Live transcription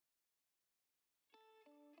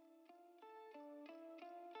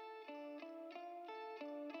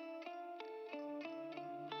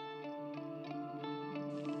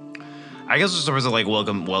I guess it's sort of like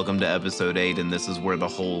welcome to episode 8, and this is where the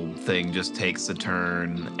whole thing just takes a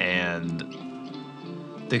turn, and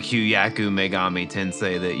the Kyoyaku Megami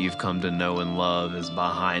Tensei that you've come to know and love is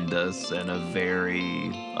behind us, and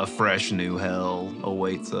a fresh new hell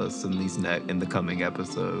awaits us in in the coming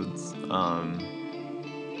episodes. I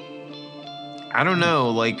don't know,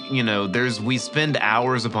 like, you know, we spend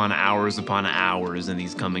hours upon hours upon hours in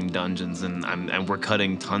these coming dungeons, and we're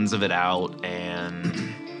cutting tons of it out,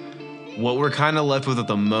 and what we're kind of left with at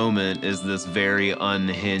the moment is this very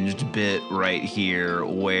unhinged bit right here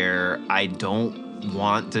where I don't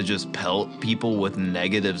want to just pelt people with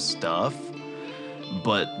negative stuff,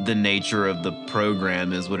 but the nature of the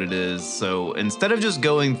program is what it is. So instead of just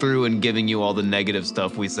going through and giving you all the negative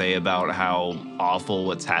stuff we say about how awful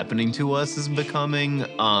what's happening to us is becoming,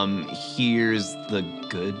 here's the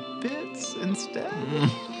good bits instead.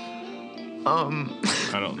 I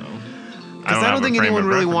don't know. Because I don't think anyone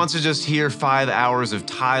really wants to just hear 5 hours of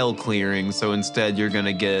tile clearing, so instead you're going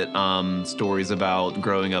to get stories about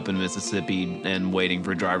growing up in Mississippi and waiting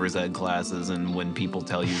for driver's ed classes and when people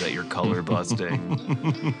tell you that you're color busting.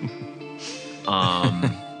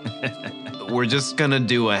 We're just going to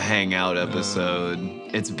do a hangout episode.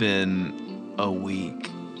 It's been a week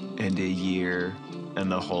and a year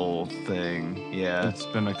and the whole thing. Yeah. It's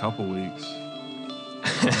been a couple weeks,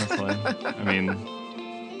 honestly. I mean...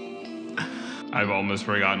 I've almost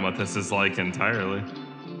forgotten what this is like entirely.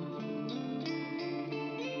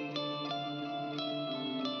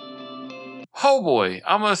 Oh boy,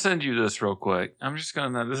 I'm going to send you this real quick.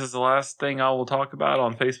 This is the last thing I will talk about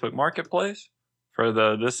on Facebook Marketplace for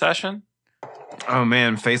this session. Oh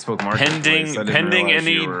man, Facebook Marketplace. Pending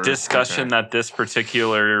any discussion that this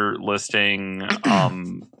particular listing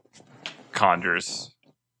conjures.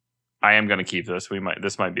 I am going to keep this.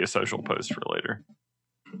 This might be a social post for later.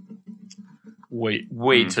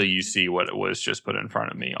 Wait till you see what it was just put in front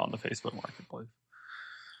of me on the Facebook Marketplace.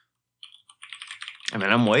 I mean,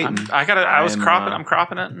 I'm waiting. I'm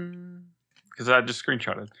cropping it because I just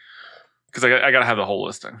screenshotted. Because I gotta have the whole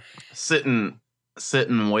listing. Sitting,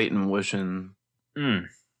 waiting, wishing.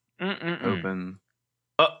 Open.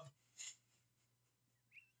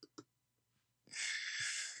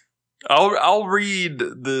 I'll read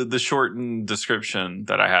the shortened description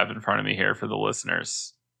that I have in front of me here for the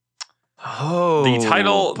listeners. Oh, the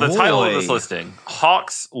title of this listing: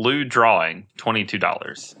 Hawks Lewd Drawing,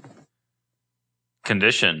 $22.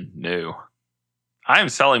 Condition: new. I am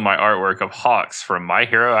selling my artwork of Hawks from My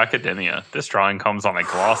Hero Academia. This drawing comes on a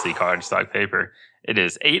glossy cardstock paper. It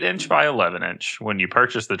is 8-inch by 11-inch. When you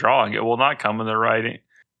purchase the drawing, it will not come with the writing.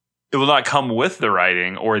 It will not come with the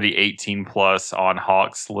writing or the 18 plus on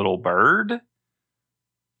Hawk's little bird.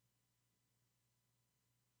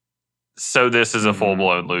 So this is a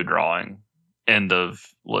full-blown lewd drawing. End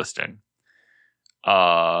of listing.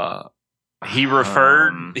 He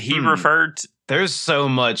referred to, there's so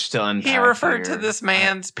much to unpack. He referred to this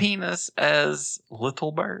man's penis as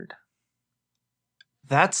little bird.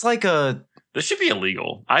 That's like this should be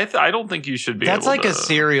illegal. I don't think you should be. That's like a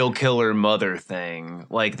serial killer mother thing.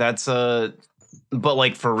 Like but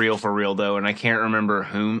like for real though. And I can't remember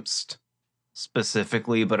whomst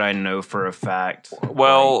specifically, but I know for a fact.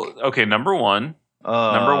 Well, okay. Number one,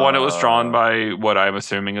 it was drawn by what I'm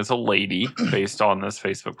assuming is a lady based on this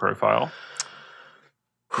Facebook profile.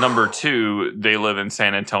 Number two, they live in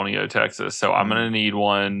San Antonio, Texas. So I'm going to need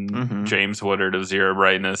one James Woodard of Zero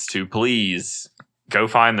Brightness to please go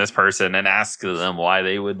find this person and ask them why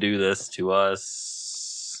they would do this to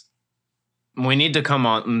us. We needed to come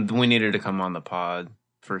on the pod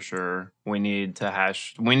for sure.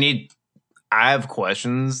 I have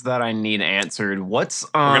questions that I need answered. What's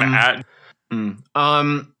we're gonna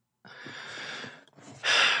add.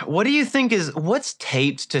 What do you think what's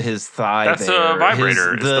taped to his thigh? That's a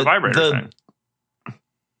vibrator. It's the vibrator thing.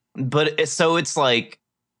 But it's like,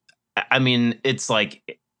 I mean, it's like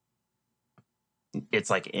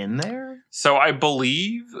in there. So I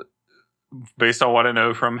believe, based on what I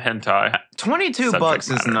know from hentai,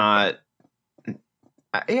 $22 is not.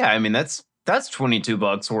 Yeah, I mean that's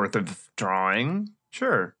 $22 worth of drawing.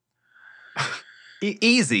 Sure.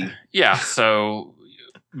 Easy. Yeah. So,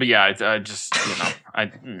 but yeah, I just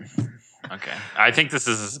okay. I think this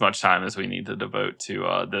is as much time as we need to devote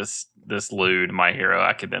to this lewd My Hero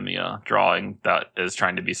Academia drawing that is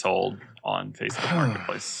trying to be sold on Facebook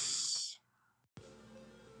Marketplace.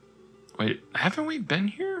 Wait, haven't we been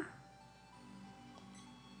here?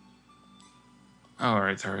 Oh, all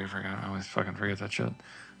right, sorry, I forgot. I always fucking forget that shit.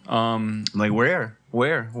 Like where?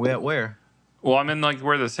 Where? We at where? Well, I'm in like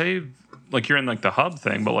where the save like you're in like the hub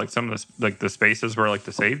thing, but like some of the like the spaces where like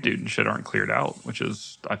the save dude and shit aren't cleared out, which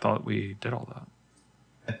is I thought we did all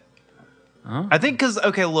that. Huh? I think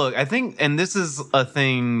I think, and this is a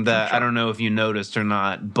thing that I don't know if you noticed or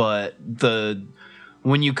not, but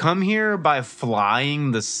when you come here by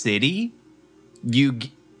flying the city,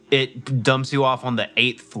 it dumps you off on the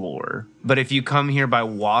 8th floor. But if you come here by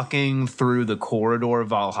walking through the corridor of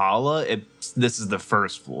Valhalla, this is the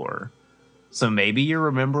 1st floor. So maybe you're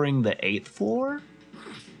remembering the 8th floor?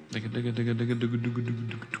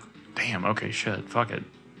 Damn, okay, shit. Fuck it.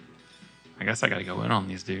 I guess I gotta go in on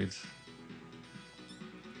these dudes.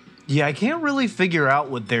 Yeah, I can't really figure out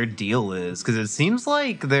what their deal is, because it seems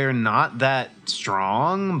like they're not that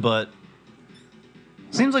strong, but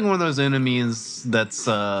seems like one of those enemies that's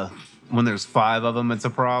when there's 5 of them, it's a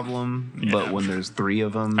problem. Yeah, but when there's 3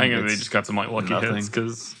 of them, I think they just got some like lucky hits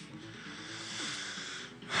because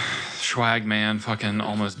Swag Man fucking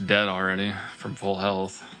almost dead already from full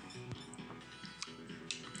health.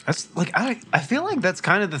 That's like I feel like that's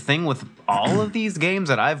kind of the thing with all of these games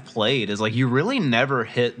that I've played is like you really never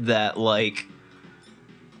hit that like.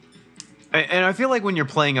 And I feel like when you're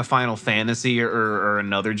playing a Final Fantasy or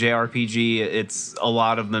another JRPG, it's a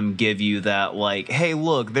lot of them give you that like, hey,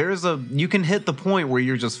 look, you can hit the point where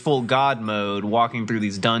you're just full God mode, walking through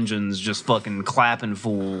these dungeons, just fucking clapping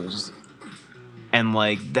fools. And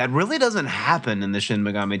like that really doesn't happen in the Shin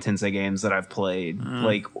Megami Tensei games that I've played.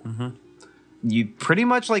 You pretty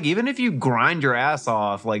much like even if you grind your ass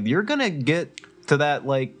off, like you're gonna get to that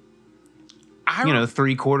like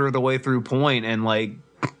 3/4 of the way through point, and like.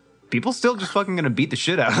 People still just fucking gonna beat the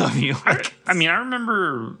shit out of you. I mean, I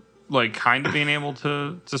remember like kind of being able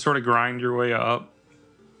to sort of grind your way up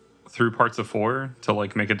through parts of 4 to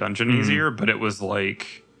like make a dungeon easier, but it was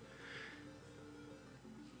like,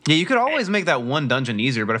 yeah, you could always make that one dungeon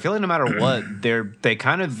easier, but I feel like no matter what, they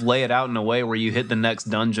kind of lay it out in a way where you hit the next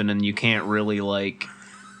dungeon and you can't really like.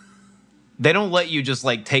 They don't let you just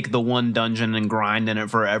like take the one dungeon and grind in it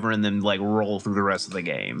forever and then like roll through the rest of the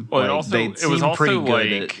game. Well, like, it was also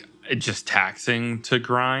like just taxing to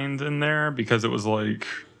grind in there because it was like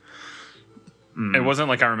it wasn't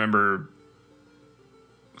like I remember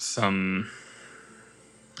some.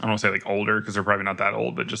 I don't want to say like older because they're probably not that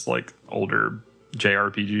old, but just like older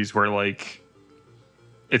JRPGs where like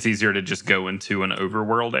it's easier to just go into an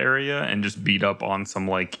overworld area and just beat up on some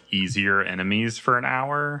like easier enemies for an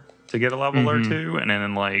hour to get a level or 2, and then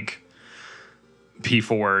in like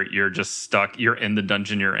P4 you're just stuck, you're in the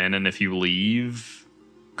dungeon you're in, and if you leave,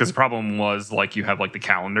 because the problem was like you have like the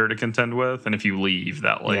calendar to contend with, and if you leave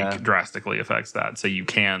that like drastically affects that, so you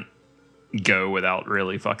can't go without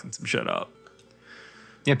really fucking some shit up.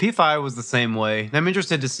 Yeah, P5 was the same way. I'm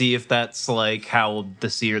interested to see if that's like how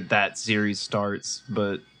that series starts,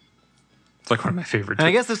 but it's like one of my favorites. And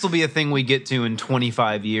I guess this will be a thing we get to in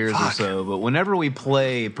 25 years or so, but whenever we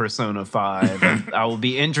play Persona 5, I will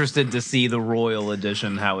be interested to see the Royal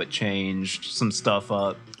Edition, how it changed some stuff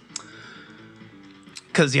up.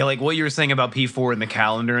 Because, yeah, like what you were saying about P4 and the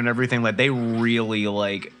calendar and everything, like they really,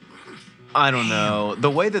 like, I don't know. The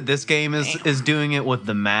way that this game is doing it with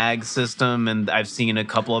the mag system, and I've seen a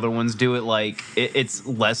couple other ones do it, like, it's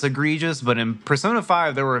less egregious, but in Persona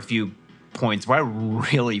 5, there were a few points where I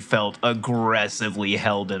really felt aggressively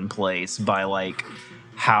held in place by like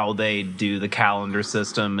how they do the calendar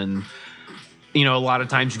system. And you know, a lot of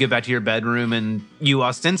times you get back to your bedroom and you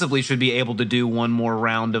ostensibly should be able to do one more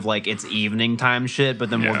round of like it's evening time shit, but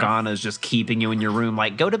then Morgana is just keeping you in your room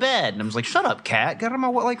like go to bed, and I'm just like, shut up, cat, get out of my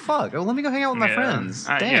like fuck, let me go hang out with my friends.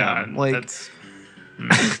 Damn, like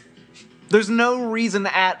there's no reason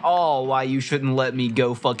at all why you shouldn't let me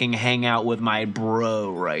go fucking hang out with my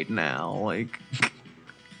bro right now. Like,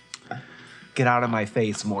 get out of my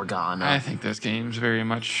face, Morgana. I think those games very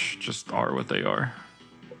much just are what they are.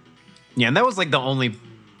 Yeah, and that was the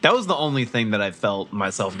only thing that I felt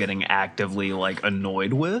myself getting actively like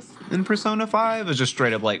annoyed with in Persona 5. Is just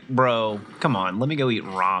straight up like, bro, come on, let me go eat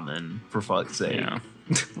ramen for fuck's sake. Yeah.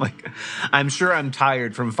 Like, I'm sure I'm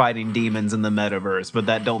tired from fighting demons in the metaverse, but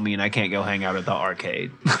that don't mean I can't go hang out at the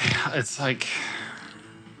arcade. It's like,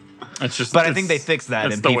 it's just. But I think they fixed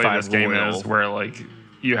that in P5 the way this game is, where like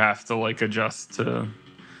you have to like adjust to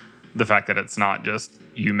the fact that it's not just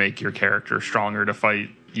you make your character stronger to fight.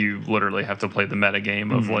 You literally have to play the meta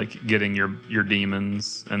game of like getting your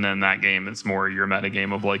demons, and then that game it's more your meta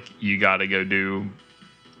game of like you got to go do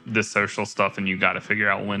this social stuff, and you got to figure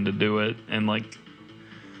out when to do it, and like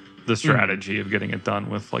the strategy of getting it done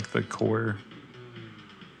with like the core.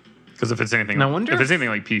 Because if it's anything like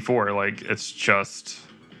P4, like it's just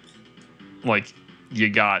like you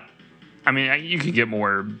got. I mean, you could get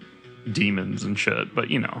more demons and shit, but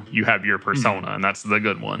you have your persona, and that's the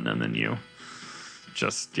good one, and then you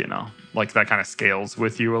just like that kind of scales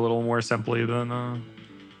with you a little more simply than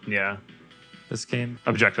this game.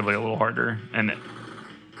 Objectively a little harder, and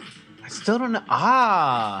I still don't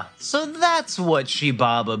know. So that's what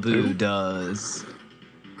Shibaba Boo does.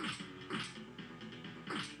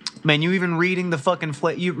 Man, you even reading the fucking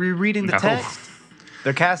you reading the text?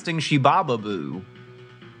 They're casting Shibaba Boo.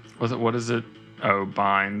 What is it? Oh,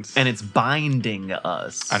 binds. And it's binding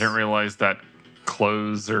us. I didn't realize that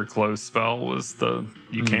close spell was the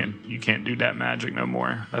you can't do that magic no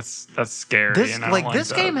more. That's scary.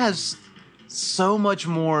 This game has so much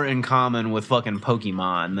more in common with fucking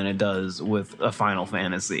Pokemon than it does with a Final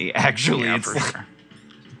Fantasy. Actually, yeah, it's for sure.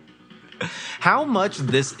 How much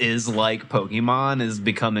this is like Pokemon is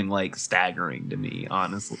becoming like staggering to me,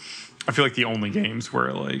 honestly. I feel like the only games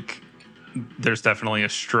where like there's definitely a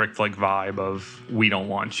strict like vibe of we don't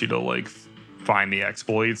want you to like find the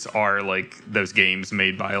exploits are like those games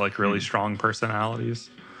made by like really strong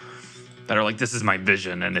personalities that are like, this is my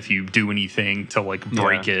vision, and if you do anything to like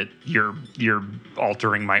break it, you're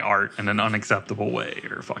altering my art in an unacceptable way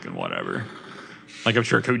or fucking whatever. Like I'm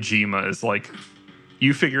sure Kojima is like,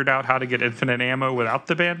 you figured out how to get infinite ammo without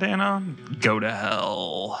the bandana? Go to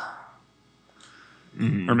hell.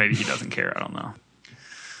 Or maybe he doesn't care. I don't know.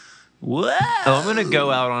 Whoa. I'm going to go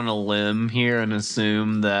out on a limb here and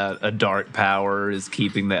assume that a dark power is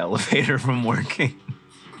keeping the elevator from working.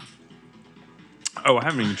 Oh, I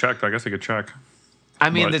haven't even checked. I guess I could check. I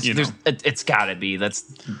mean, it's got to be. That's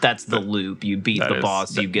the loop. You beat the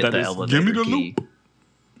boss, you get the elevator key. Loop.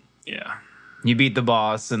 Yeah. You beat the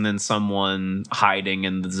boss, and then someone hiding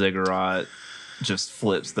in the ziggurat just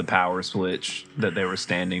flips the power switch that they were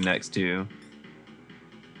standing next to.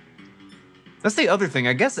 That's the other thing.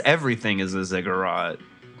 I guess everything is a ziggurat,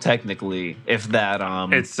 technically. If that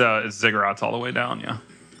it's ziggurats all the way down, yeah.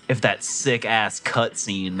 If that sick ass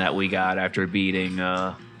cutscene that we got after beating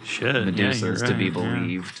Medusa is to be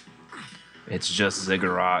believed, it's just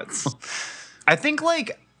ziggurats. I think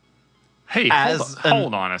like. Hey,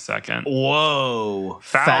 hold on a second. Whoa.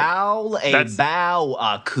 Foul a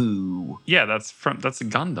Baoaku. Yeah, that's a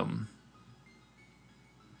Gundam.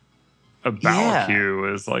 A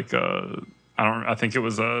Baoaku is like I think it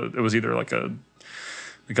was either like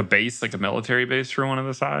a base, like a military base for one of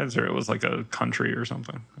the sides, or it was like a country or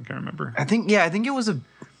something. I can't remember. I think it was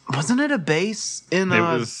wasn't it a base in It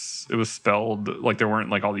was spelled like there weren't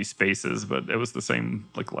like all these spaces, but it was the same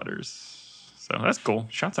like letters. So that's cool.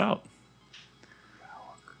 Shouts out.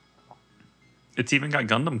 It's even got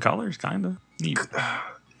Gundam colors, kind of neat.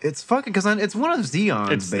 It's fucking because it's one of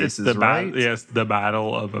Zeon's bases, right? Yes, the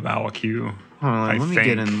Battle of Baoaku. Let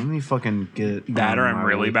me fucking get that, or I'm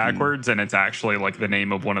really backwards, and it's actually like the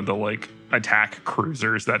name of one of the like attack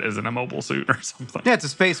cruisers that isn't a mobile suit or something. Yeah, it's a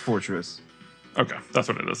space fortress. Okay, that's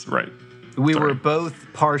what it is, right? We were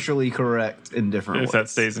both partially correct in different ways. If that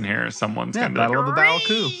stays in here, someone's gonna be Battle like, of the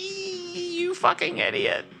Baoaku. You fucking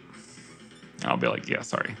idiot. I'll be like, yeah,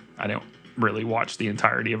 sorry. I don't really watch the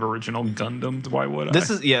entirety of original Gundams. Why would I? This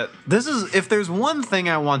is if there's one thing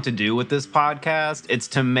I want to do with this podcast, it's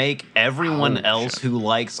to make everyone else who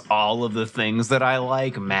likes all of the things that I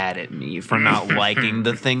like mad at me for not liking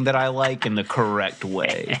the thing that I like in the correct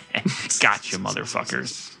way. Gotcha,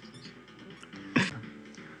 motherfuckers.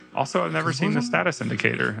 Also, I've never seen the status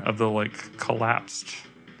indicator of the like collapsed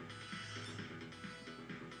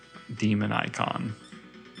demon icon.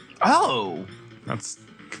 Oh, that's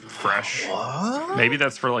fresh. What? Maybe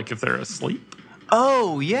that's for like if they're asleep.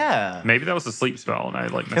 Oh yeah. Maybe that was a sleep spell and I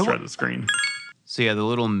like misread the screen. So yeah, the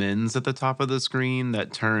little mins at the top of the screen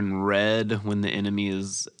that turn red when the enemy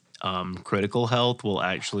is critical health will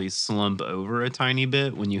actually slump over a tiny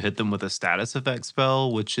bit when you hit them with a status effect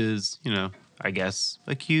spell, which is, I guess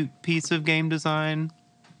a cute piece of game design.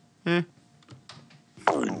 Fine,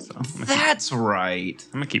 so that's right.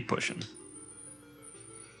 I'm gonna keep pushing.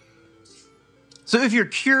 So if you're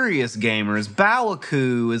curious, gamers,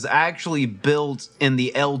 Baoaku is actually built in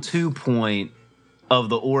the L2 point of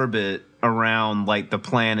the orbit around like the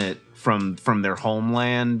planet from their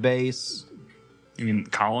homeland base. You mean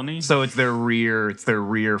colony? So it's their rear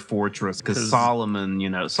fortress because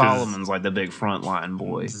Solomon's like the big frontline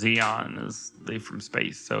boy. Zeon is from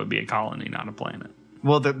space, so it'd be a colony, not a planet.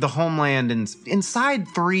 Well, the homeland inside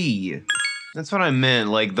 3. That's what I meant,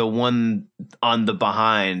 like the one on the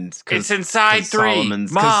behind. It's inside 3.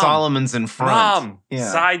 Because Solomon's in front. Mom,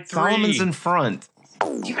 side 3. Solomon's in front.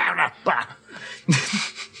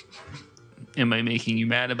 Am I making you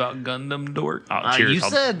mad about Gundam Dork? Oh, cheers. You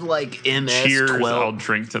said like MS-12. Cheers, I'll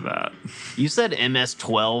drink to that. You said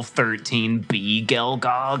MS-1213B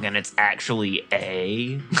Gelgog, and it's actually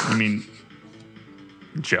A. I mean,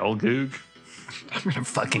 Gelgoog? I'm gonna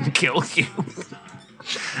fucking kill you.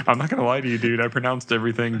 I'm not gonna lie to you, dude. I pronounced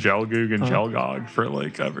everything Gelgoog and Gelgog for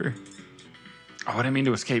like ever. Oh, I didn't mean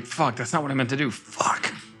to escape. Fuck, that's not what I meant to do.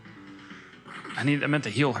 Fuck. I meant to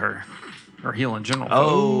heal her. Or heal in general.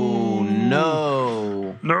 Oh,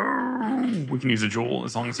 no. No. We can use a jewel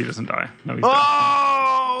as long as he doesn't die. No, he's dead.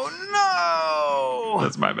 Oh, no.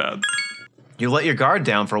 That's my bad. You let your guard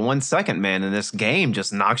down for 1 second, man, and this game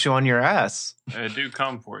just knocks you on your ass. I do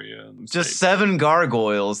come for you. Just 7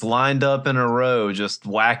 gargoyles lined up in a row, just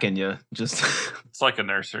whacking you. Just It's like a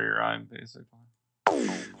nursery rhyme, basically.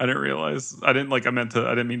 I didn't realize. I didn't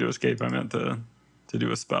mean to escape. I meant to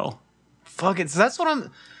do a spell. Fuck it. So that's what I'm...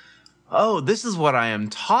 Oh, this is what I am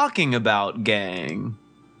talking about, gang.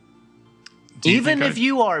 Even if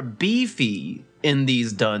you are beefy in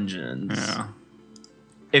these dungeons,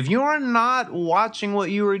 if you are not watching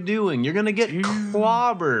what you are doing, you're going to get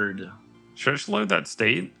clobbered. Should I just load that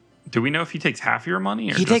state? Do we know if he takes half your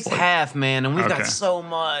money? Or he takes half, man, and we've got so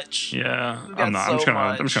much. Yeah, I'm just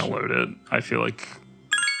gonna load it. I feel like...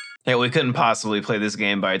 Yeah, we couldn't possibly play this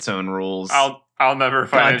game by its own rules. I'll never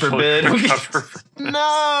financially recover.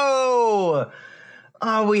 No!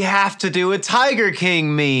 Oh, we have to do a Tiger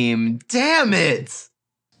King meme. Damn it!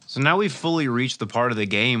 So now we've fully reached the part of the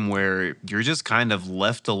game where you're just kind of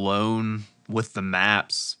left alone with the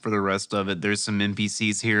maps for the rest of it. There's some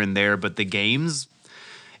NPCs here and there, but the games,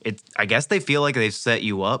 I guess they feel like they've set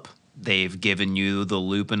you up. They've given you the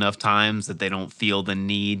loop enough times that they don't feel the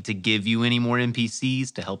need to give you any more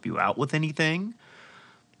NPCs to help you out with anything.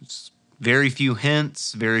 It's very few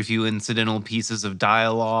hints, very few incidental pieces of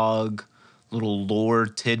dialogue, little lore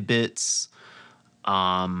tidbits.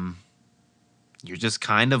 You're just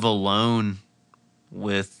kind of alone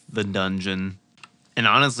with the dungeon. And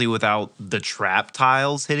honestly, without the trap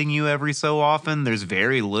tiles hitting you every so often, there's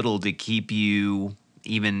very little to keep you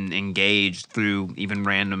even engaged through even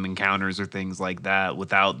random encounters or things like that.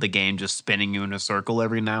 Without the game just spinning you in a circle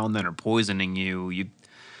every now and then or poisoning you, you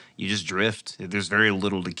just drift. There's very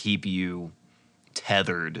little to keep you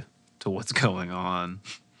tethered to what's going on.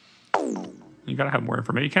 You gotta have more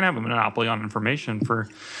information. You can't have a monopoly on information for...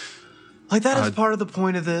 Like, that is part of the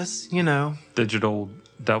point of this, you know. Digital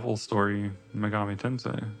devil story, Megami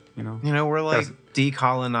Tensei, you know. You know, we're like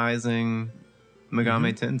decolonizing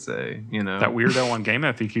Megami Tensei, you know. That weirdo on Game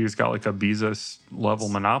FAQ's got like a Bezos level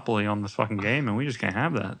monopoly on this fucking game, and we just can't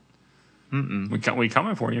have that. We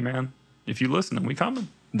coming for you, man. If you listen, we coming.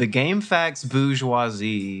 The GameFAQs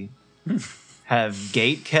bourgeoisie have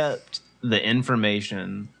gate-kept the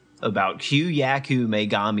information about Kyu-Yaku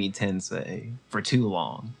Megami Tensei for too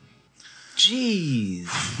long. Jeez.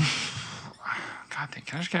 God dang,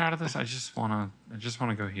 can I just get out of this? I just wanna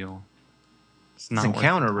go heal. It's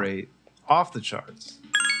encounter rate off the charts.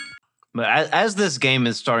 But as this game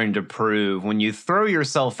is starting to prove, when you throw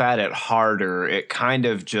yourself at it harder, it kind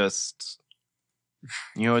of just,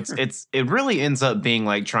 you know, it really ends up being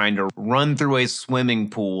like trying to run through a swimming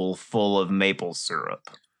pool full of maple syrup.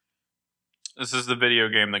 This is the video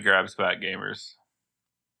game that grabs back gamers.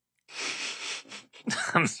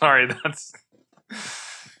 I'm sorry,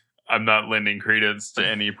 I'm not lending credence to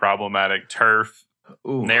any problematic turf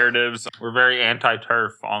narratives. We're very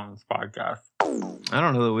anti-turf on this podcast. I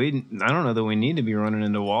don't know that we need to be running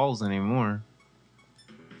into walls anymore.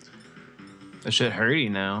 That shit hurt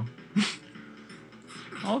you now.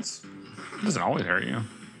 Well, it doesn't always hurt you.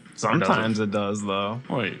 Sometimes it does, though.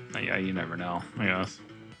 Wait, yeah, you never know, I guess.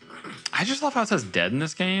 I just love how it says dead in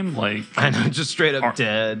this game. Like, I know, just straight up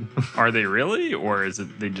dead. Are they really, or is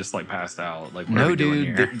it they just like passed out? Like, no,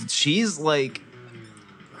 dude, she's like,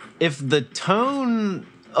 if the tone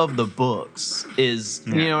of the books is,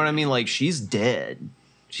 you know what I mean, like she's dead.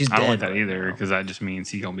 She's dead. I don't like that either, because that just means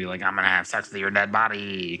he's gonna be like, I'm gonna have sex with your dead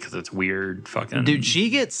body, because it's weird. Fucking dude, she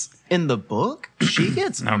gets in the book. She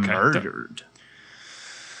gets murdered.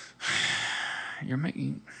 You're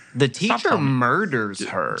making. The teacher murders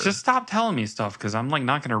her. Just stop telling me stuff, because I'm like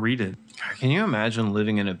not gonna read it. Can you imagine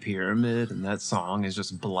living in a pyramid and that song is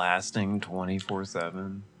just blasting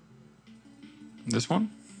 24/7? This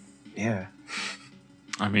one? Yeah.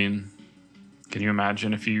 I mean, can you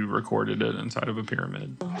imagine if you recorded it inside of a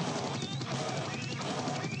pyramid?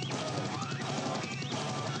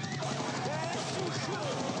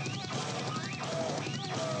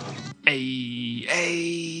 Hey.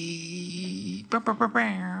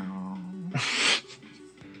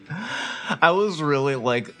 I was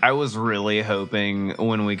really hoping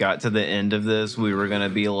when we got to the end of this, we were gonna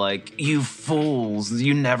be like, you fools,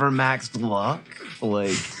 you never maxed luck.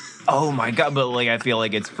 Like, oh my god, but like I feel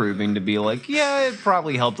like it's proving to be like, yeah, it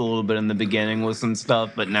probably helped a little bit in the beginning with some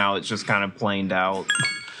stuff, but now it's just kind of planed out.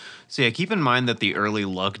 So yeah, keep in mind that the early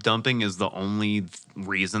luck dumping is the only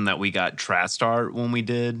reason that we got Trastart when we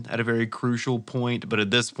did at a very crucial point. But at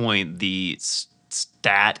this point, the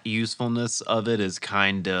stat usefulness of it is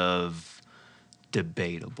kind of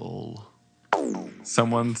debatable.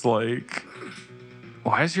 Someone's like,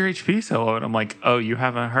 why is your HP so low? And I'm like, oh, you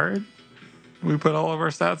haven't heard? We put all of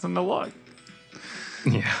our stats into luck.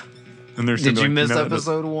 Yeah. And they're Did you like, miss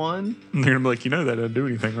episode 1? And they're gonna be like, that didn't do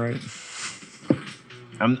anything, right?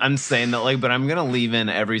 I'm saying that, like, but I'm gonna leave in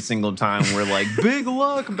every single time we're like, big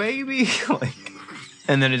luck, baby. Like,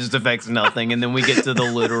 and then it just affects nothing. And then we get to the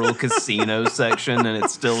literal casino section and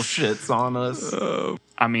it still shits on us.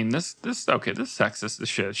 I mean, this sexist as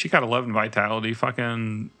shit. She got 11 vitality.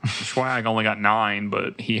 Fucking Schwag only got 9,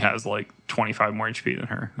 but he has like 25 more HP than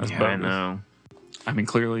her. That's bogus. I know. I mean,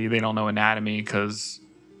 clearly they don't know anatomy because,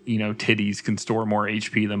 titties can store more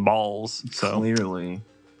HP than balls. So clearly.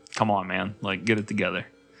 Come on, man. Like, get it together.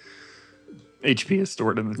 HP is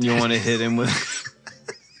stored in the titties. You want to hit him with...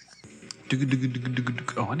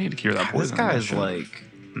 Oh, I need to cure that poison. This guy is like...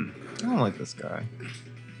 I don't like this guy.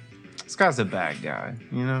 This guy's a bad guy,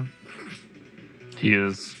 He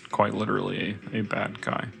is quite literally a bad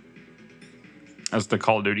guy. As the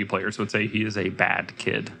Call of Duty players would say, he is a bad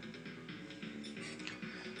kid.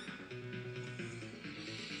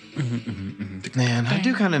 Man, I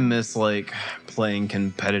do kind of miss like playing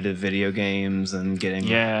competitive video games and getting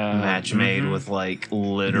match made with like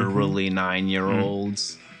literally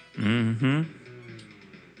 9-year-olds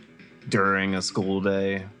during a school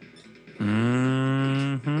day.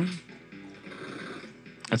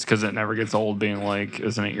 It's because it never gets old being like,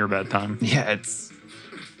 isn't it your bedtime? Yeah, it's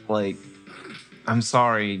like, I'm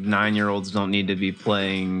sorry, 9-year-olds don't need to be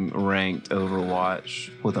playing ranked Overwatch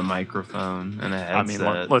with a microphone and a headset.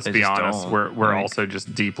 I mean, let's be honest. We're also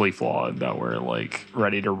just deeply flawed that we're like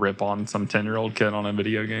ready to rip on some 10-year-old kid on a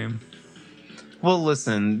video game. Well,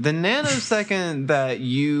 listen, the nanosecond that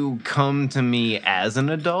you come to me as an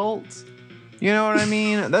adult, you know what I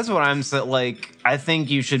mean? That's what I'm saying. Like, I think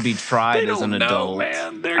you should be tried as an adult.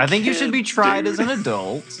 Man. I think you should be tried as an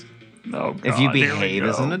adult. Oh, God, if you behave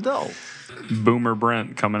as an adult. Boomer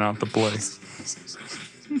Brent coming out the place.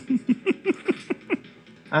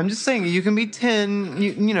 I'm just saying you can be 10,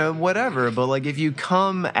 you know, whatever. But like, if you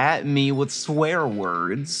come at me with swear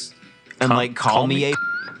words and like call me a,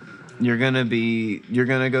 you're gonna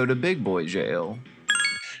go to big boy jail.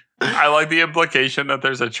 I like the implication that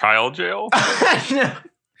there's a child jail. I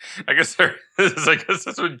guess that's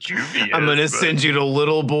what juvie is. I'm gonna send you to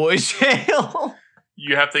little boy jail.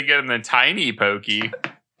 You have to get in the tiny pokey.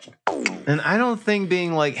 And I don't think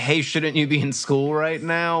being like, hey, shouldn't you be in school right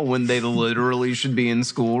now when they literally should be in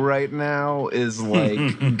school right now is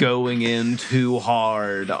like going in too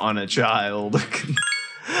hard on a child.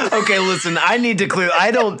 Okay, listen, I need to clear.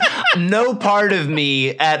 No part of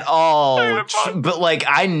me at all, but like,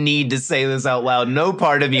 I need to say this out loud. No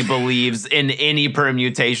part of me believes in any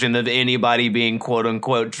permutation of anybody being quote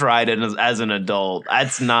unquote tried as an adult.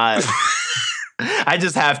 That's not. I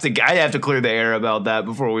have to clear the air about that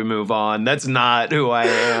before we move on. That's not who I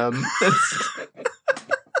am.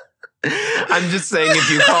 I'm just saying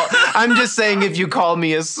if you call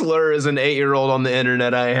me a slur as an 8-year-old on the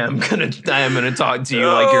internet, I am gonna talk to you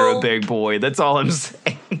like you're a big boy. That's all I'm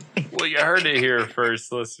saying. Well, you heard it here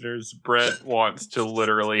first, listeners. Brett wants to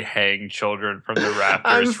literally hang children from the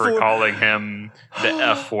Raptors for calling him the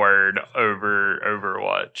F word over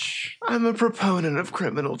Overwatch. I'm a proponent of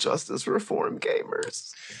criminal justice reform,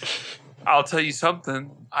 gamers. I'll tell you something.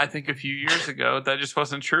 I think a few years ago that just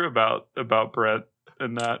wasn't true about Brett.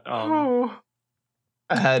 And that I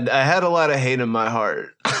had a lot of hate in my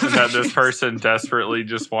heart. And that this person desperately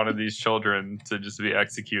just wanted these children to just be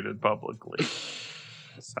executed publicly.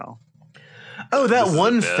 So, that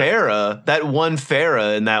one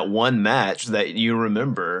Pharah in that one match that you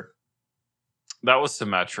remember. That was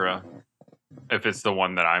Symmetra. If it's the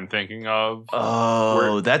one that I'm thinking of.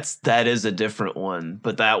 Oh, that is a different one,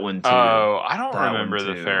 but that one too. Oh, I don't remember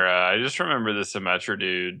the Pharah. I just remember the Symmetra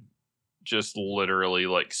dude. Just literally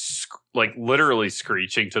literally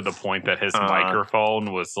screeching to the point that his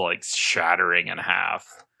microphone was like shattering in half.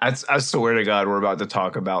 I swear to God, we're about to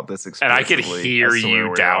talk about this explicitly. And I could hear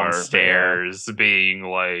you downstairs being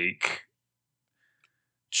like,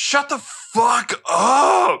 "Shut the fuck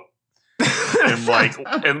up!"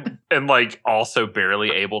 and like also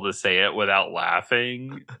barely able to say it without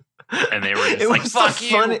laughing. And they were just like, fuck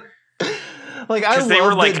you. Funny. Like, I love they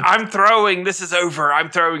were like, I'm throwing. This is over. I'm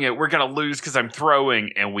throwing it. We're going to lose because I'm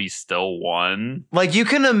throwing. And we still won. Like, you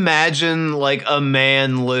can imagine, like, a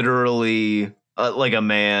man literally, like a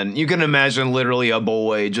man. You can imagine literally a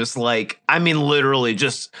boy just like, I mean, literally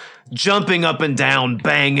just jumping up and down,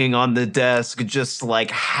 banging on the desk, just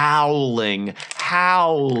like howling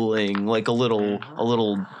like a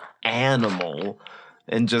little animal.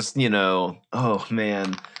 And just, you know, oh,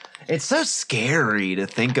 man. It's so scary to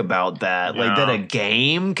think about that. Yeah. Like, that a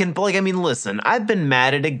game can, like, I mean, listen, I've been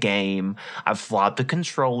mad at a game. I've flopped the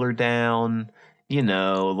controller down, you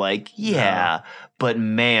know, like, yeah. But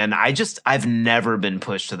man, I've never been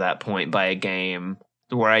pushed to that point by a game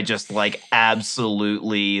where I just, like,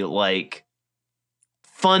 absolutely, like,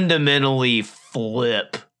 fundamentally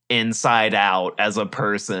flip inside out as a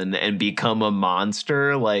person and become a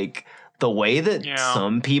monster. Like, the way that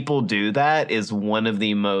some people do that is one of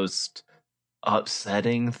the most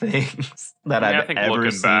upsetting things that I've ever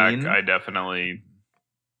looking seen. Back, I definitely,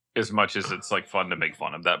 as much as it's like fun to make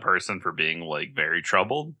fun of that person for being like very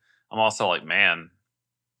troubled, I'm also like, man,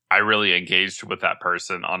 I really engaged with that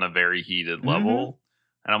person on a very heated level.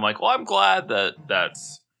 And I'm like, well, I'm glad that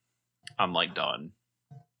I'm like done.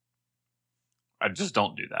 I just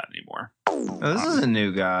don't do that anymore. Oh, this is a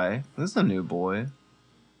new guy. This is a new boy.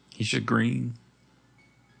 He's just green.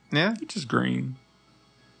 Yeah, he's just green.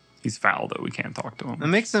 He's foul though. We can't talk to him. It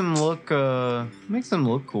makes him look cooler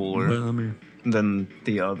than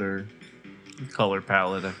the other color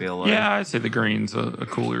palette. I feel like. Yeah, I'd say the green's a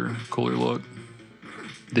cooler look.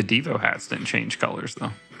 The Devo hats didn't change colors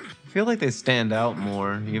though. I feel like they stand out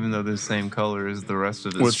more, even though they're the same color as the rest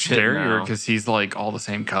of his What's shit scarier now. Because he's like all the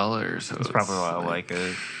same colors. So that's probably why I like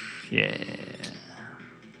it. Yeah.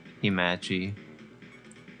 He matchy.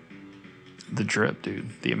 The drip,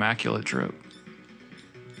 dude. The immaculate drip.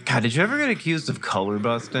 God, did you ever get accused of color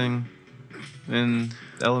busting in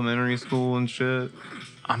elementary school and shit?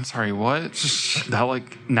 I'm sorry, what? That,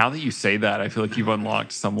 like, now that you say that, I feel like you've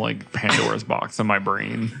unlocked some, like, Pandora's box in my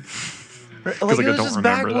brain. Like, it was just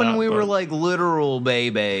back when we were, like, literal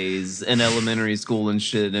babies in elementary school and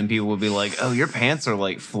shit, and people would be like, oh, your pants are,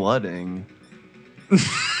 like, flooding.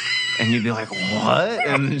 And you'd be like, what?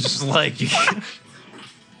 And it's just like...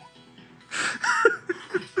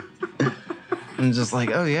 And just like,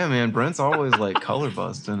 oh yeah, man, Brent's always like color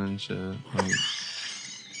busting and shit. Like,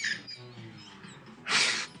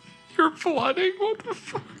 you're flooding? What the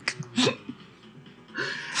fuck?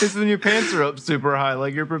 It's when your pants are up super high,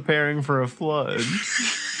 like you're preparing for a flood.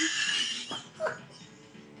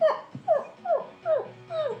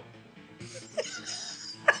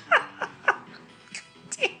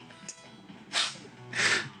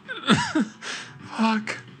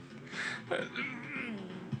 Fuck.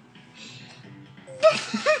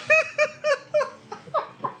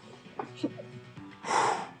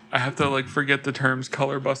 I have to like forget the terms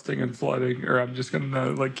color busting and flooding, or I'm just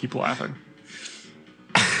gonna like keep laughing.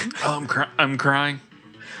 Oh, I'm crying.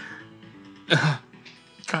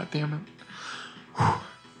 God damn it.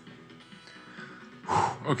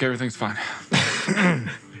 Okay, everything's fine. I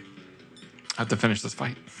have to finish this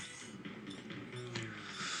fight.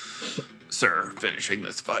 Sir, finishing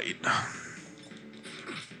this fight.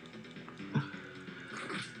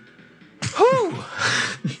 Whew.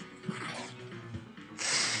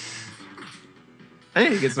 I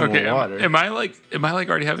need to get some more water. Am I like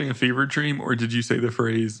already having a fever dream, or did you say the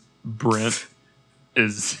phrase Brent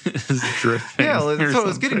is drifting? Yeah, that's what I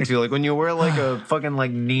was getting to. Like when you wear like a fucking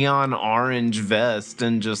like neon orange vest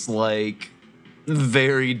and just like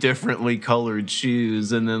very differently colored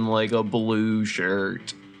shoes and then like a blue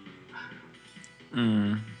shirt.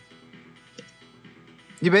 Mm.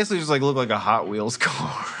 You basically just like look like a Hot Wheels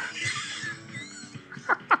car.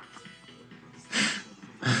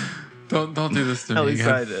 Don't do this to me. At least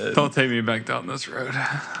I did. Don't take me back down this road.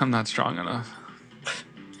 I'm not strong enough.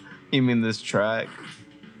 You mean this track?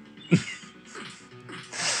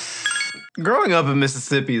 Growing up in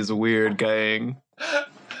Mississippi is weird, gang.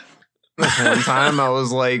 This one time I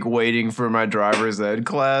was like waiting for my driver's ed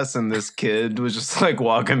class and this kid was just like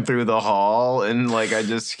walking through the hall and like I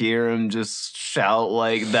just hear him just shout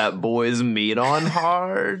like that boy's meat on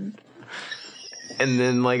hard. And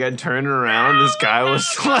then, like, I turned around, this guy was,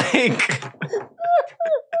 like,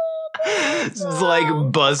 just,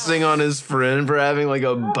 like, busting on his friend for having, like,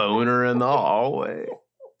 a boner in the hallway.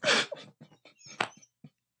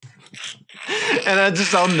 And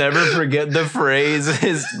I'll never forget the phrase,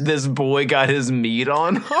 this boy got his meat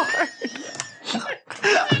on hard.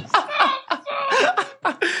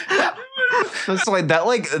 It's like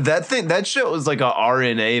that thing. That shit was like a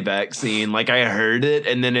RNA vaccine. Like I heard it,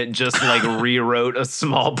 and then it just like rewrote a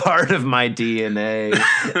small part of my DNA,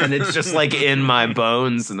 and it's just like in my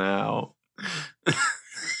bones now.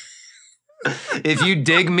 If you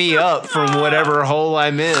dig me up from whatever hole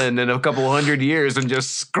I'm in a couple 100 years and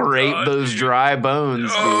just scrape those dry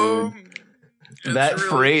bones, dude, that really...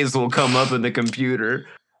 phrase will come up in the computer.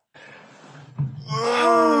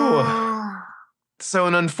 Oh. So,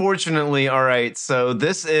 and unfortunately, all right, so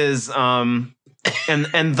this is, and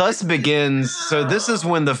thus begins, so this is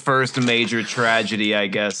when the first major tragedy, I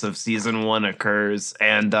guess, of season 1 occurs,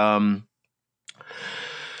 and,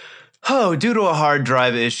 due to a hard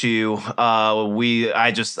drive issue,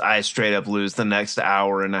 I straight up lose the next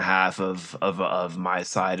hour and a half of my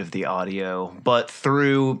side of the audio. But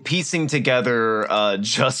through piecing together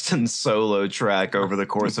Justin's solo track over the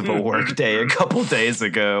course of a workday a couple days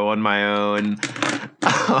ago on my own,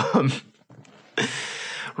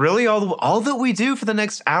 really all that we do for the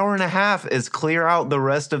next hour and a half is clear out the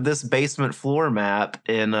rest of this basement floor map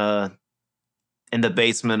in the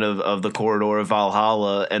basement of the corridor of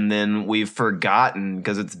Valhalla, and then we've forgotten,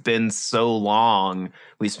 because it's been so long,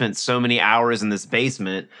 we spent so many hours in this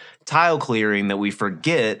basement tile clearing that we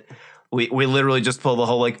forget. We literally just pull the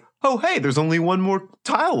whole like, oh hey, there's only one more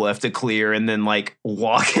tile left to clear, and then like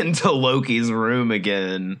walk into Loki's room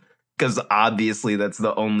again, because obviously that's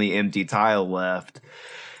the only empty tile left,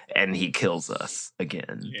 and he kills us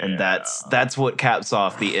again. Yeah. And that's what caps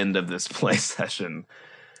off the end of this play session.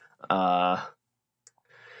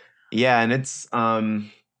 Yeah, and it's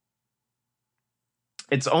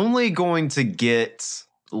only going to get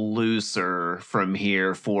looser from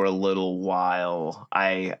here for a little while.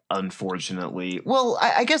 I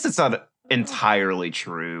guess it's not entirely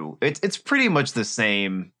true. It's pretty much the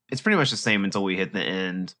same. It's pretty much the same until we hit the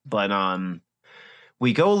end. But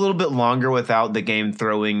we go a little bit longer without the game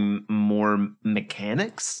throwing more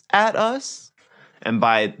mechanics at us. And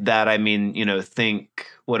by that, I mean, think,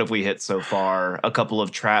 what have we hit so far? A couple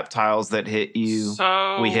of trap tiles that hit you.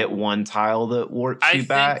 So we hit one tile that warps you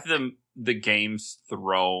back. I think the game's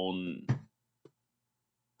thrown...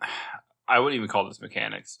 I wouldn't even call this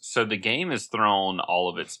mechanics. So the game has thrown all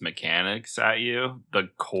of its mechanics at you. The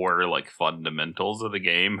core, fundamentals of the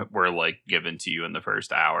game were, given to you in the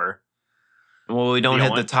first hour. Well, we don't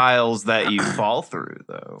hit the tiles that you fall through,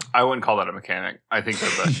 though. I wouldn't call that a mechanic. I think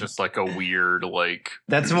that's just a weird,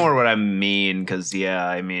 That's more what I mean, because,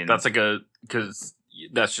 That's because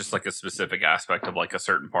that's just a specific aspect of a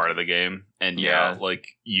certain part of the game. And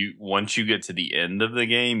once you get to the end of the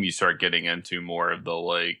game, you start getting into more of the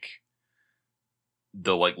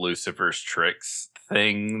Lucifer's tricks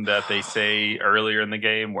thing that they say earlier in the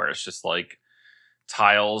game, where it's just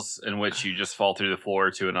tiles in which you just fall through the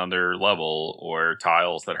floor to another level, or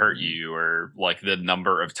tiles that hurt you, or the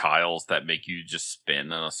number of tiles that make you just spin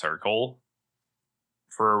in a circle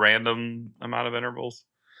for a random amount of intervals.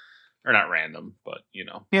 Or not random, but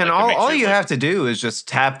Yeah, and all you have to do is just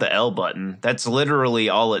tap the L button. That's literally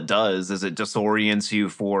all it does, is it disorients you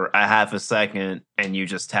for a half a second, and you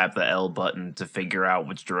just tap the L button to figure out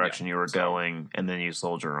which direction you were going, and then you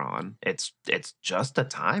soldier on. It's just a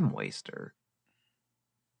time waster.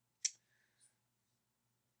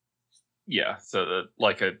 Yeah, so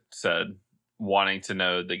like I said, wanting to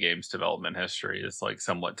know the game's development history is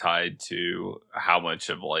somewhat tied to how much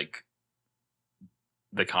of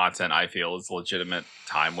the content I feel is legitimate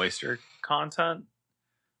time waster content,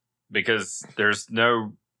 because there's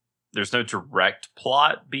no direct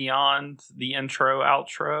plot beyond the intro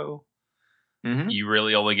outro. Mm-hmm. You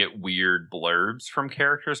really only get weird blurbs from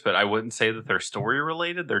characters, but I wouldn't say that they're story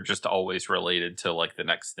related. They're just always related to the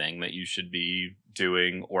next thing that you should be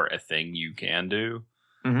doing, or a thing you can do.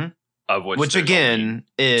 Mm-hmm. Of which again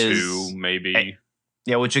is 2, maybe.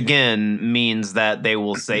 Yeah, which again means that they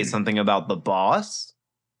will say something about the boss,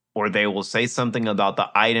 or they will say something about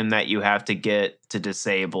the item that you have to get to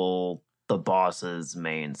disable the boss's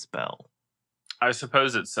main spell. I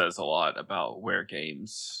suppose it says a lot about where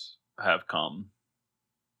games have come,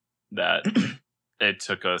 that it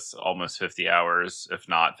took us almost 50 hours, if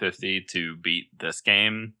not 50, to beat this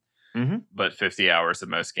game. Mm-hmm. But 50 hours of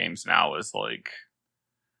most games now is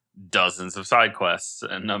dozens of side quests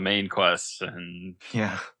and a main quest, and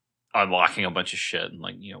unlocking a bunch of shit, and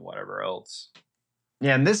whatever else.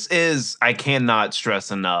 Yeah, and this is, I cannot stress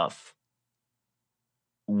enough,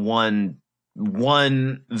 one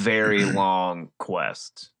very long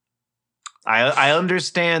quest. I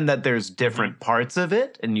understand that there's different parts of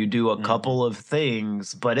it, and you do a couple of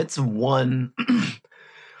things, but it's one.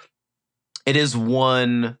 It is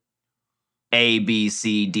one A, B,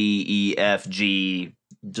 C, D, E, F, G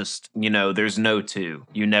just, there's no 2.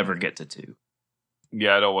 You never get to 2.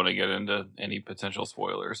 Yeah, I don't want to get into any potential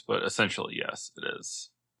spoilers, but essentially, yes, it is.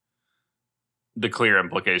 The clear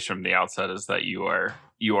implication from the outset is that you are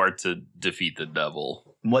to defeat the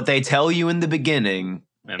devil. What they tell you in the beginning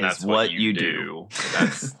and is that's what you do.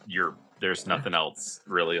 That's there's nothing else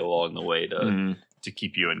really along the way to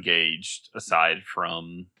keep you engaged aside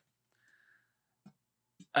from.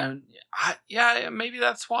 And maybe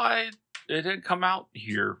that's why it didn't come out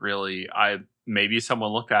here. Really, maybe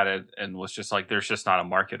someone looked at it and was just like, "There's just not a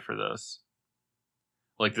market for this.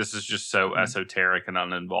 Like, this is just so esoteric and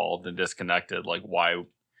uninvolved and disconnected. Like, why?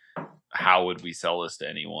 How would we sell this to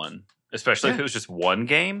anyone? Especially if it was just one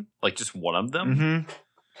game, like just one of them. Mm-hmm.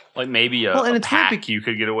 Like maybe a pack you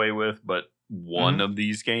could get away with, but one of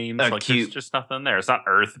these games, there's just nothing there. It's not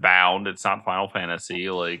Earthbound. It's not Final Fantasy.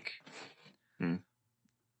 Like,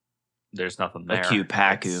 there's nothing there. A cute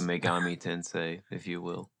Paku Megami Tensei, if you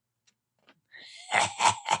will.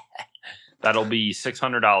 That'll be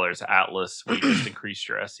 $600. Atlas, we just increased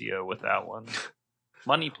your SEO with that one.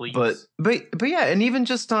 Money, please. But yeah, and even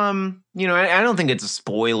just I don't think it's a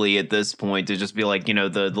spoily at this point to just be like,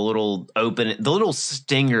 the little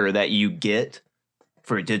stinger that you get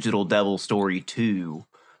for Digital Devil Story 2.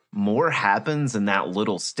 More happens in that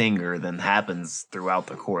little stinger than happens throughout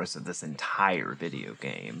the course of this entire video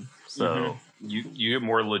game. So you get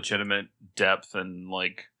more legitimate depth and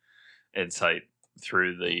like insight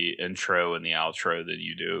through the intro and the outro than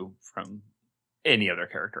you do from any other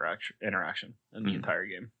character interaction in the entire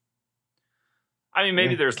game. I mean,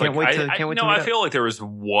 maybe there's I feel like there was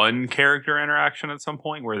one character interaction at some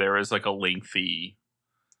point where there was like a lengthy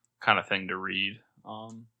kind of thing to read.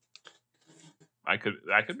 I could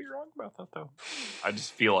be wrong about that though. I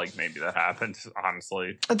just feel like maybe that happened.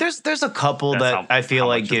 Honestly, there's a couple that I feel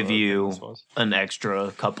like give you an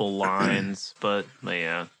extra couple lines, but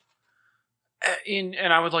yeah. And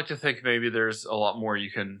I would like to think maybe there's a lot more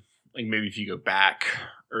you can, like, maybe if you go back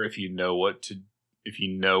or if you know what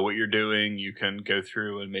you're doing, you can go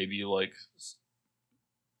through and maybe like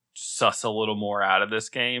suss a little more out of this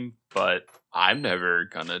game. But I'm never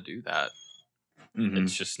gonna do that.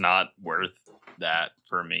 It's just not worth that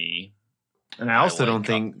for me. And I also don't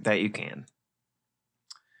think that you can.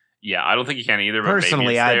 Yeah, I don't think you can either. But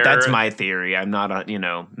personally, that's my theory. I'm not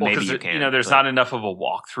maybe you can. There's not enough of a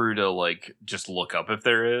walkthrough to like just look up if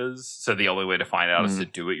there is. So the only way to find out is to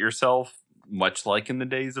do it yourself, much like in the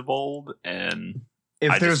days of old. And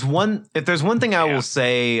if there's one thing I will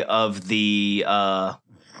say of the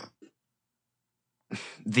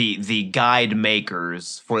guide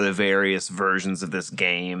makers for the various versions of this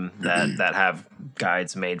game that have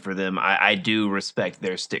guides made for them, I do respect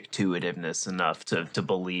their stick-to-itiveness enough to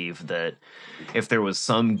believe that if there was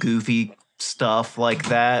some goofy stuff like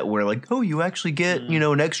that where like, oh, you actually get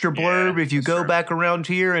an extra blurb if you go back around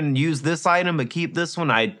here and use this item but keep this one,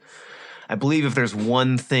 I believe if there's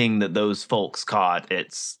one thing that those folks caught,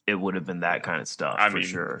 it would have been that kind of stuff. For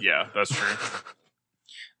sure. Yeah, that's true.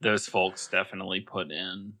 Those folks definitely put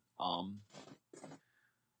in a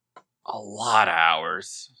lot of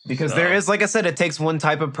hours. Because there is, like I said, it takes one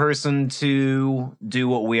type of person to do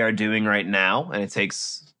what we are doing right now. And it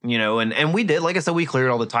takes, and we did, like I said, we cleared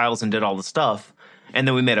all the tiles and did all the stuff. And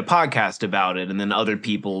then we made a podcast about it. And then other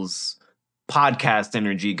people's podcast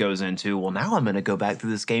energy goes into, well, now I'm going to go back to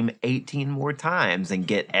this game 18 more times and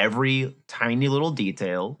get every tiny little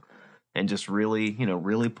detail and just really,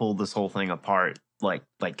 really pull this whole thing apart. Like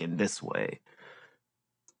in this way,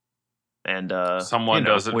 and someone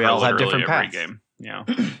does it. We all have different paths. Game, yeah,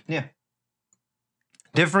 yeah,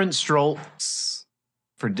 different strokes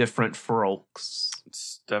for different folks.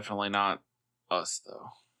 It's definitely not us,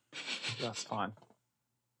 though. That's fine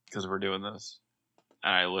because we're doing this,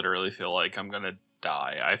 and I literally feel like I'm gonna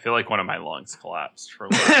die. I feel like one of my lungs collapsed for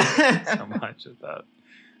so much of that.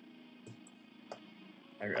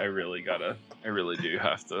 I really do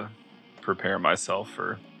have to prepare myself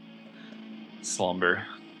for slumber,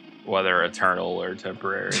 whether eternal or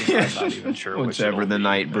temporary. I'm not even sure whichever the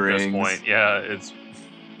night brings. At this point, yeah,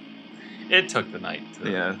 it took the night.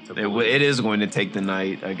 It is going to take the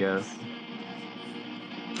night, I guess.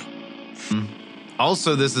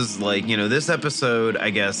 Also, this is like this episode.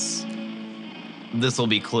 I guess this will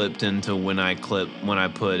be clipped into when I put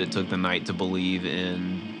it took the night to believe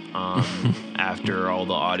in. After all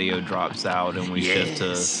the audio drops out and we shift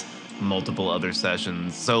to multiple other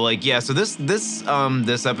sessions. So so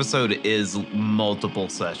this episode is multiple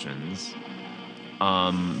sessions.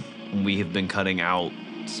 We have been cutting out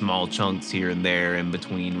small chunks here and there in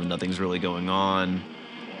between when nothing's really going on.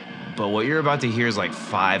 But what you're about to hear is like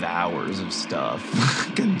 5 hours of stuff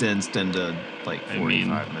condensed into like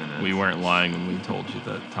 45 minutes. We weren't lying when we told you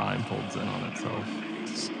that time folds in on itself.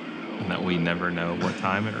 And that we never know what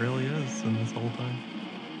time it really is in this whole thing.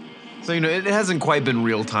 So, it hasn't quite been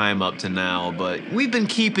real time up to now, but we've been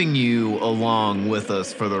keeping you along with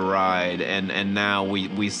us for the ride, and now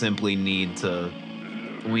we simply need you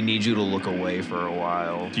to look away for a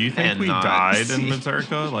while. Do you think we died in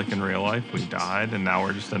Mazurka? Like in real life, we died, and now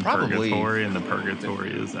we're just in purgatory, and the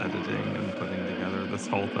purgatory is editing and putting together this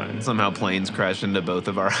whole thing? Somehow planes crash into both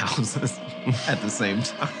of our houses at the same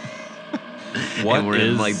time. And we're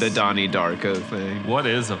in like the Donnie Darko thing. What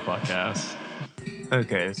is a fuck ass?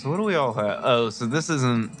 Okay, so what do we all have? Oh, so this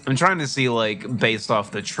isn't... I'm trying to see, like, based off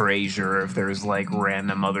the treasure, if there's, like,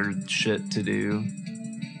 random other shit to do.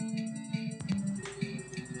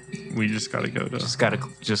 We just gotta go to...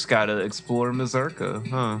 Just gotta explore Mazurka,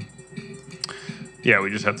 huh? Yeah, we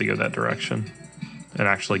just have to go that direction. And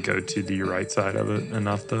actually go to the right side of it and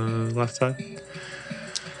not the left side.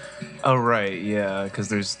 Oh, right, yeah, because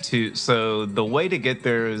there's two... So the way to get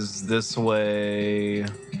there is this way...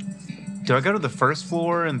 Do I go to the first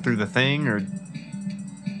floor and through the thing, or?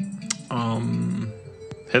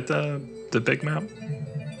 Hit the big map.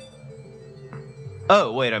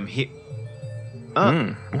 Oh wait, I'm here.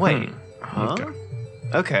 Wait. Huh?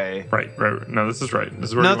 Okay. Right. No, this is right.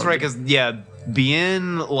 This is where. No, that's right. Because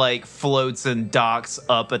Bien like floats and docks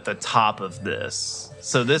up at the top of this,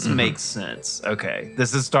 so this makes sense. Okay,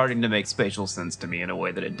 this is starting to make spatial sense to me in a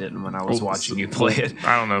way that it didn't when I was watching you play it.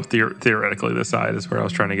 I don't know. Theoretically, this side is where I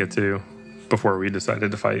was trying to get to before we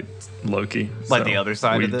decided to fight Loki. Like the other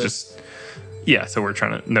side of this? So we're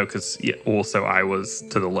trying to... No, because... so I was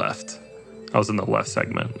to the left. I was in the left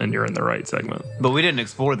segment, and you're in the right segment. But we didn't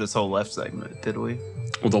explore this whole left segment, did we?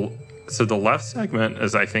 Well, so the left segment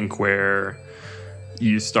is, I think, where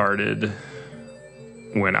you started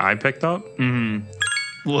when I picked up. Mm-hmm.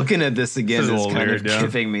 Looking at this again is kind of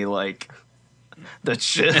giving me, like, the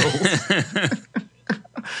chills.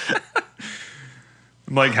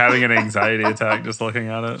 I'm like having an anxiety attack just looking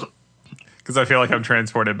at it. Because I feel like I'm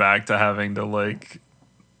transported back to having to, like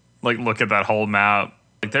look at that whole map.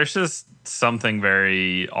 Like, there's just something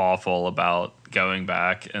very awful about going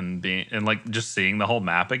back and like just seeing the whole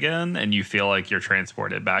map again, and you feel like you're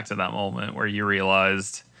transported back to that moment where you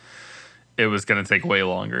realized it was going to take way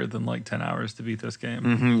longer than like 10 hours to beat this game.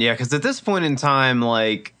 Mm-hmm, yeah, because at this point in time,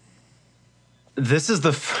 like, this is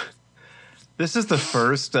the first.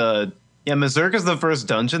 Mazurka's the first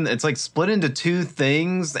dungeon. It's like split into two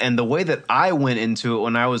things, and the way that I went into it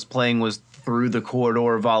when I was playing was through the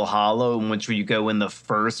corridor of Valhalla, in which you go in the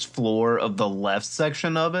first floor of the left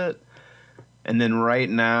section of it, and then right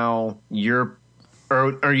now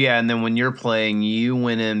and then when you're playing, you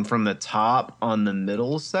went in from the top on the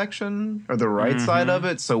middle section or the right side of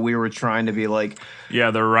it. So we were trying to be like,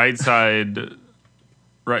 the right side.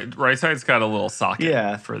 Right side's got a little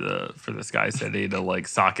socket for the Sky City to like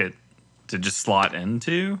socket to just slot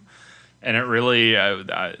into, and it really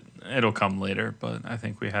it'll come later, but I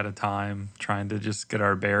think we had a time trying to just get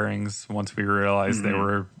our bearings once we realized there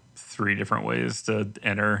were 3 different ways to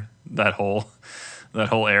enter that whole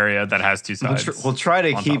area that has 2 sides. We'll try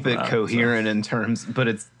to keep it coherent in terms, but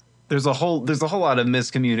there's a whole lot of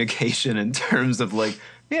miscommunication in terms of like,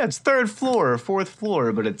 it's 3rd floor or 4th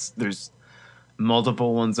floor, but there's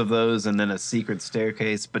multiple ones of those, and then a secret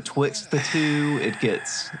staircase betwixt the two. It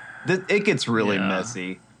gets really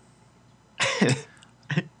messy.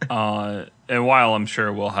 And while I'm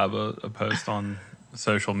sure we'll have a post on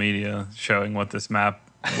social media showing what this map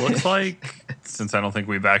looks like, since I don't think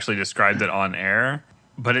we've actually described it on air,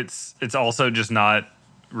 but it's also just not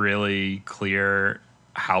really clear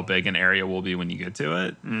how big an area will be when you get to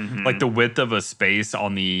it. Mm-hmm. Like the width of a space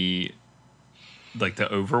on the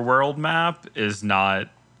overworld map is not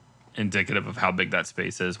indicative of how big that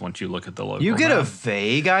space is once you look at the local You get map. A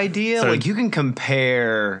vague idea. So, like, you can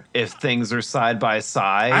compare if things are side by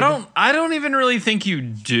side. I don't even really think you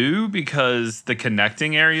do, because the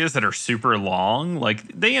connecting areas that are super long,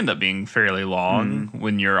 like, they end up being fairly long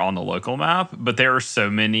when you're on the local map, but there are so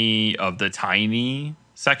many of the tiny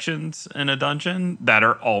sections in a dungeon that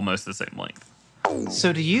are almost the same length.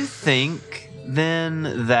 So do you think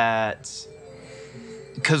then that...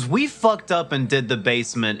 Because we fucked up and did the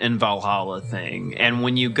basement in Valhalla thing, and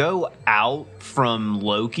when you go out from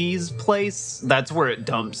Loki's place, that's where it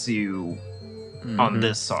dumps you on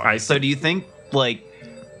this side. So do you think, like,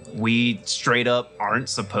 we straight up aren't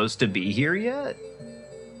supposed to be here yet?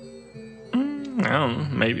 I don't know,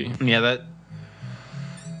 maybe. Yeah,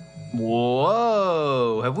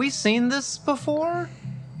 Whoa! Have we seen this before?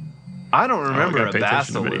 I don't remember a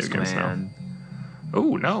basilisk, man.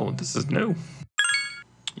 Oh, no, this is new.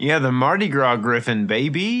 Yeah, the Mardi Gras Griffin,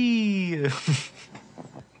 baby.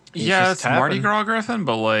 Yeah, it's Mardi Gras Griffin,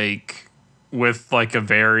 but like with like a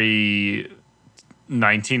very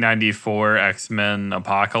 1994 X-Men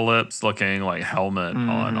Apocalypse looking like helmet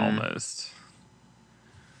on almost.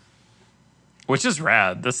 Which is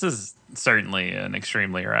rad. This is certainly an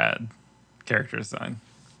extremely rad character design.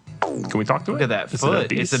 Can we talk to it? Look at that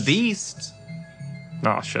foot. It's a beast.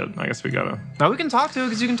 Oh, shit. I guess we gotta... No, we can talk to it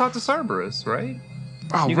because you can talk to Cerberus, right?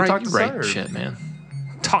 Oh, you can talk to Cerberus. Shit, man.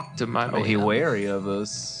 Talk to my man. Oh, he wary of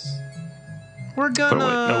us. We're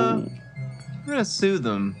gonna soothe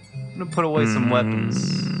them. I'm gonna put away some weapons.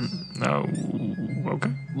 Oh,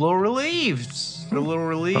 okay. A little relieved. A little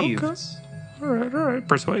relieved. Okay. All right.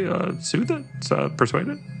 Persuade, soothe it. Persuade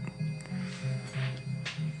it.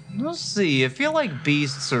 We'll see. I feel like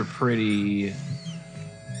beasts are pretty...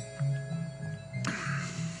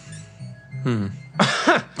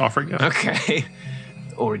 Offer guess. Okay.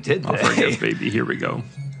 Or did they? Offer guess, baby. Here we go.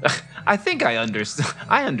 I think I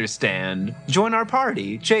understand. Join our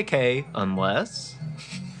party. JK, unless...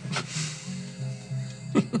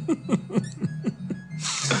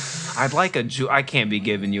 I'd like a jewel. I can't be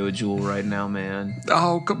giving you a jewel right now, man.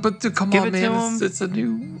 Oh, but come Give on, it man. to him. It's a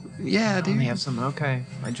new... Yeah, dude. I only have some. Okay.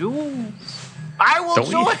 My jewels. I will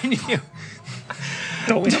join you.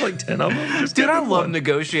 Don't we have like 10 of them? Dude, I love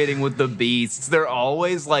negotiating with the beasts. They're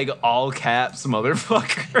always like all caps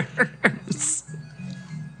motherfuckers.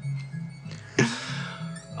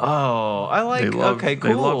 Oh, I like... okay, cool.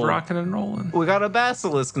 They love rocking and rolling. We got a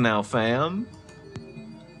basilisk now, fam.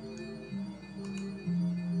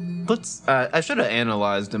 Let's... I should have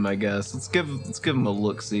analyzed him, I guess. Let's give him a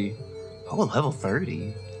look-see. Oh, level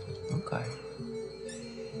 30. Okay.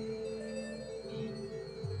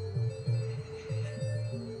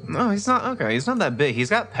 No, he's not... Okay, he's not that big. He's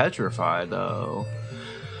got petrified, though.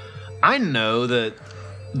 I know that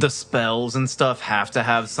the spells and stuff have to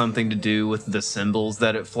have something to do with the symbols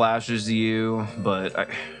that it flashes you, but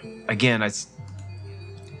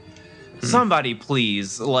somebody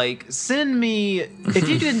please, like, send me... If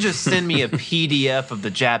you can just send me a PDF of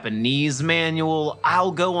the Japanese manual,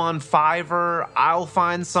 I'll go on Fiverr. I'll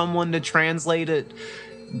find someone to translate it,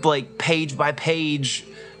 like, page by page,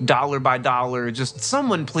 dollar by dollar. Just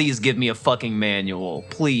someone please give me a fucking manual,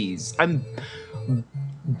 please. I'm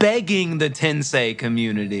begging the Tensei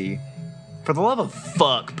community. For the love of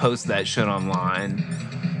fuck, post that shit online.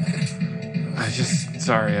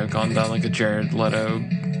 Sorry, I've gone down like a Jared Leto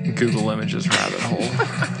Google Images rabbit hole.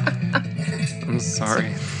 I'm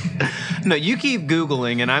sorry. No, you keep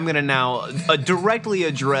Googling, and I'm gonna now directly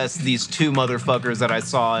address these two motherfuckers that I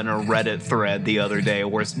saw in a Reddit thread the other day,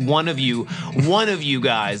 where one of you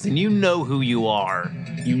guys, and you know who you are.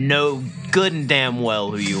 You know good and damn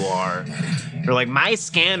well who you are. You're like, my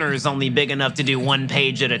scanner is only big enough to do one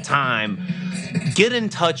page at a time. Get in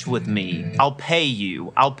touch with me. I'll pay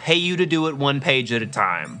you. I'll pay you to do it one page at a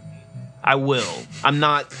time. I will. I'm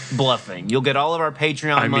not bluffing. You'll get all of our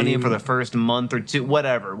Patreon money for the first month or two.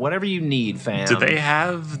 Whatever you need, fam. Do they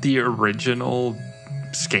have the original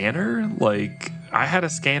scanner? Like, I had a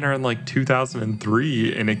scanner in like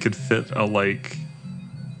 2003, and it could fit a like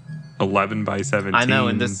 11 by 17. I know,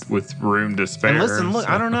 and this with room to spare. And listen, look,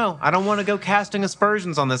 I don't know. I don't want to go casting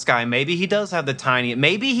aspersions on this guy. Maybe he does have the tiny.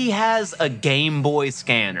 Maybe he has a Game Boy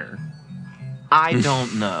scanner. I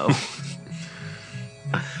don't know.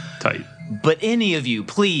 Tight. But any of you,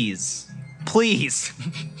 please. The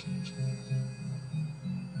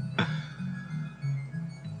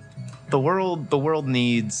world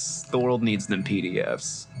needs them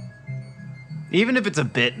PDFs. Even if it's a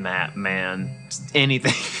bitmap, man. Just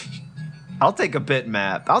anything. I'll take a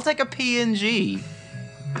bitmap. I'll take a PNG.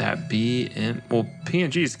 Well,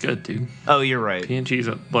 PNG is good, dude. Oh, you're right. PNG is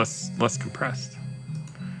less compressed.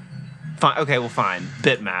 Fine. Okay, well, fine.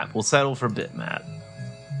 Bitmap. We'll settle for bitmap.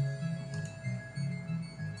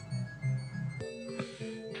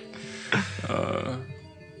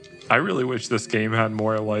 I really wish this game had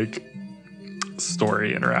more like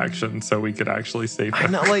story interaction so we could actually save it. I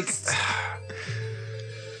know, like,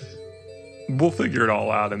 we'll figure it all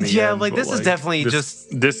out in the end. Yeah, like, this is definitely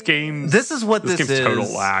this game. This is what this game's is.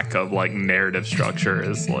 Total lack of like narrative structure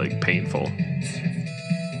is like painful.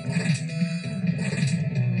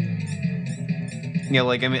 Yeah,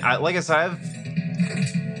 like, I mean, like I said, I've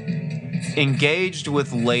engaged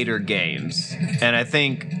with later games, and I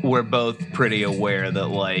think we're both pretty aware that,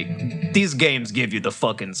 like, these games give you the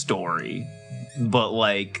fucking story, but,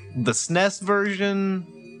 like, the SNES version,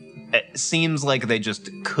 it seems like they just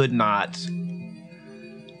could not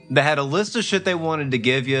They had a list of shit they wanted to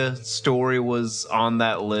give you. Story was on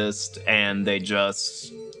that list, and they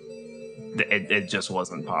just... It just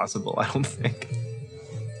wasn't possible, I don't think.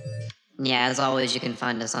 Yeah, as always, you can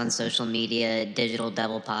find us on social media, Digital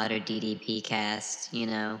Devil Pod or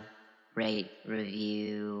DDPcast, rate,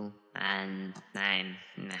 review, and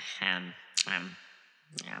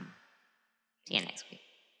see you next week.